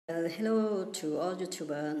Hello to all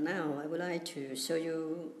YouTubers. Now I would like to show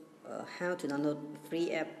you how to download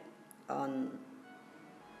free app on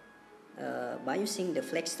by using the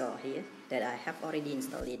FlekStore here that I have already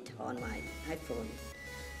installed it on my iPhone.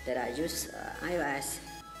 That I use iOS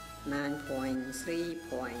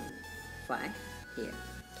 9.3.5 here.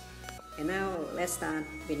 And now let's start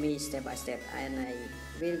with me step by step, and I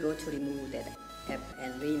will go to remove that app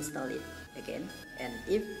and reinstall it again. And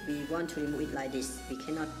if we want to remove it like this, we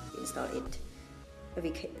cannot install it.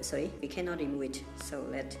 We cannot remove it. So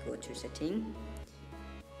let's go to setting,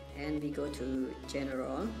 and we go to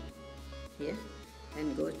general here,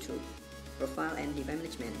 and go to profile and device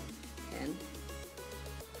management, and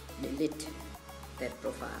delete that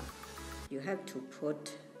profile. You have to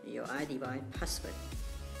put your iDevice password.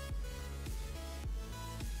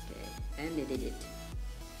 Okay, and delete it.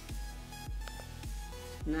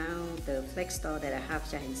 Now the FlekStore that I have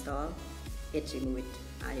just installed, it's removed.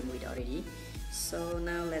 I removed it already. So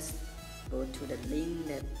now let's go to the link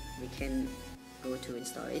that we can go to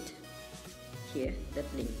install it. Here, that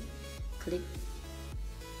link. Click,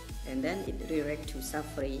 and then it redirects to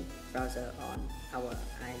Safari browser on our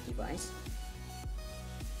iDevice.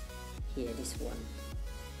 Here, this one.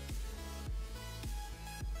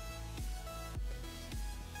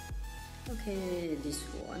 Okay, this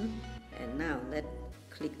one. And now let's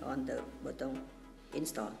click on the button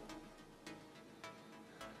install,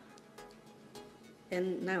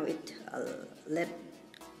 and now it let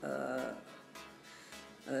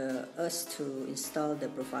us to install the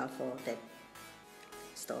profile for that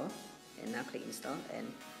store. And now click install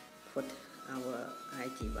and put our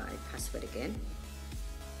iDevice password again,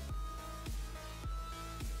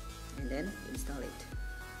 and then install it,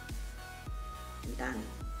 and done.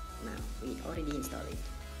 Now we already installed it.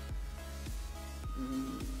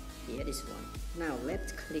 Here this one. Now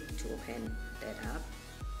let's click to open that app,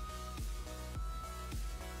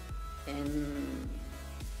 and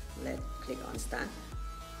let's click on start,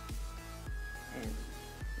 and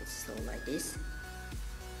it's slow like this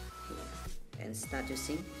here, and start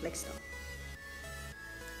using FlekStore.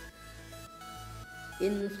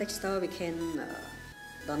 In FlekStore we can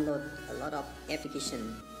download a lot of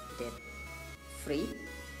applications that free,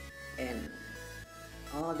 and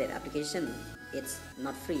all that application it's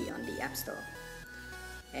not free on the App Store.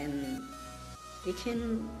 And we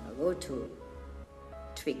can go to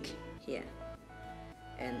tweak here,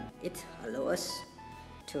 and it allows us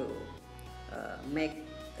to make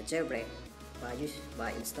a jailbreak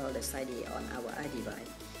by install the Cydia on our iDevice.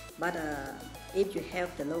 But if you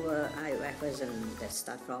have the lower iOS version that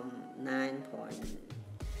start from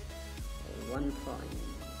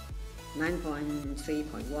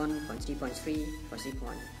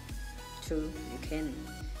 9.3.1.3.3.3.2, you can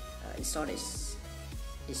install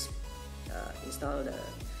install the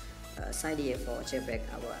Cydia for jailbreak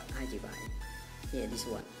our iDevice. Here, this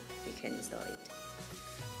one, we can install it.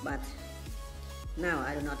 But now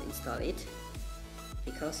I do not install it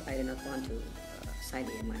because I do not want to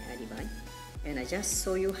Cydia my iDevice, and I just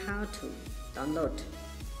show you how to download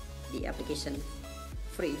the application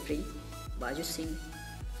free by using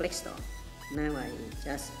FlekStore. Now I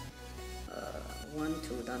just want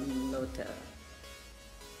to download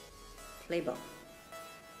Playbox,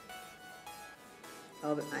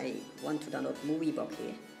 or I want to download MovieBox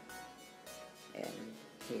here, and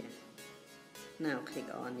here. Now click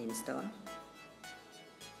on install,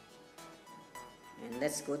 and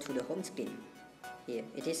let's go to the home screen. Here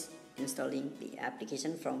it is installing the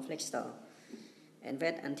application from FlekStore, and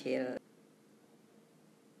wait until.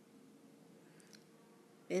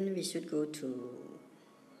 And we should go to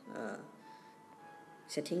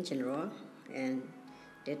setting general and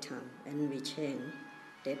date time, and we change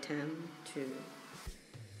date time to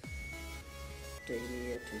the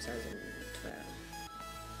year 2012.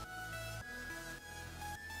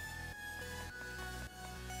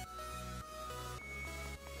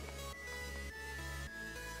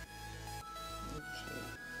 Okay,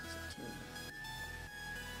 September,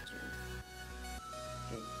 June.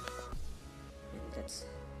 Okay, and that's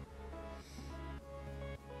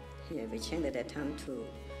here. We change the date time to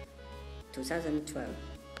 2012.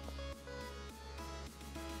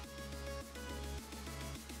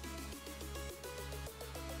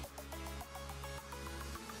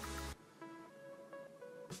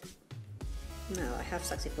 Now I have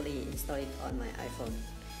successfully installed it on my iPhone,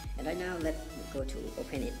 and right now let's go to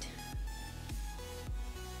open it.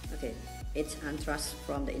 Okay, it's untrust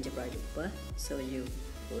from the enterprise developer, so you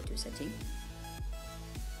go to setting,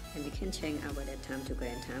 and we can change our date time to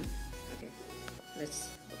current time. Okay, let's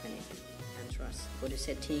open it. Untrust. Go to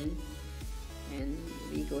setting, and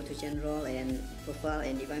we go to general and profile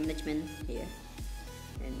and device management here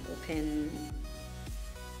and open,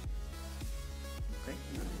 okay,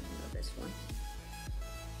 no, not this one,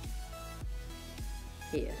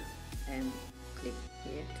 here, and click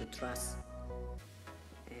here to trust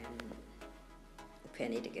and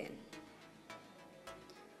open it again.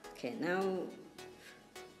 Okay, now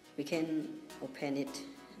we can open it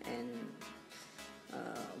and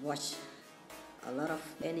watch a lot of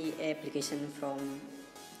any application from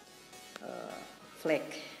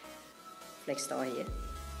FlekStore here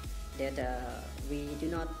that we do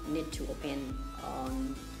not need to open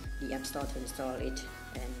on the App Store to install it,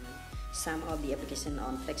 and some of the application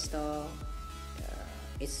on FlekStore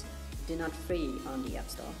it's do not free on the App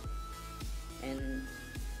Store, and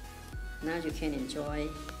now you can enjoy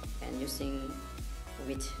and using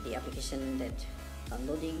with the application that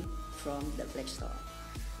downloading from the FlekStore.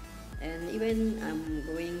 And even I'm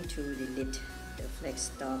going to delete the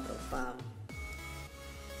FlekStore profile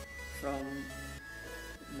from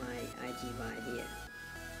my iDevice here.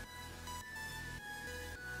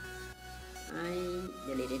 I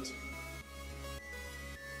delete it.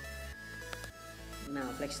 Now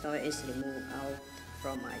FlekStore is removed out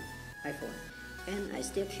from my iPhone, and I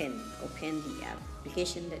still can open the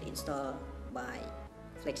application that installed by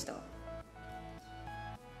FlekStore.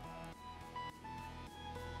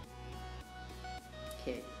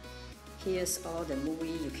 Okay, here's all the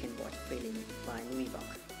movie you can watch freely by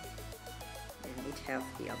MovieBox, and it have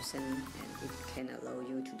the option and it can allow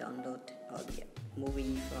you to download all the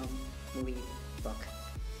movie from MovieBox.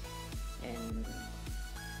 And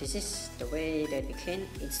this is the way that we can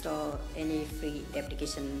install any free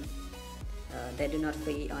application that do not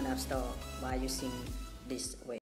free on App Store by using this way.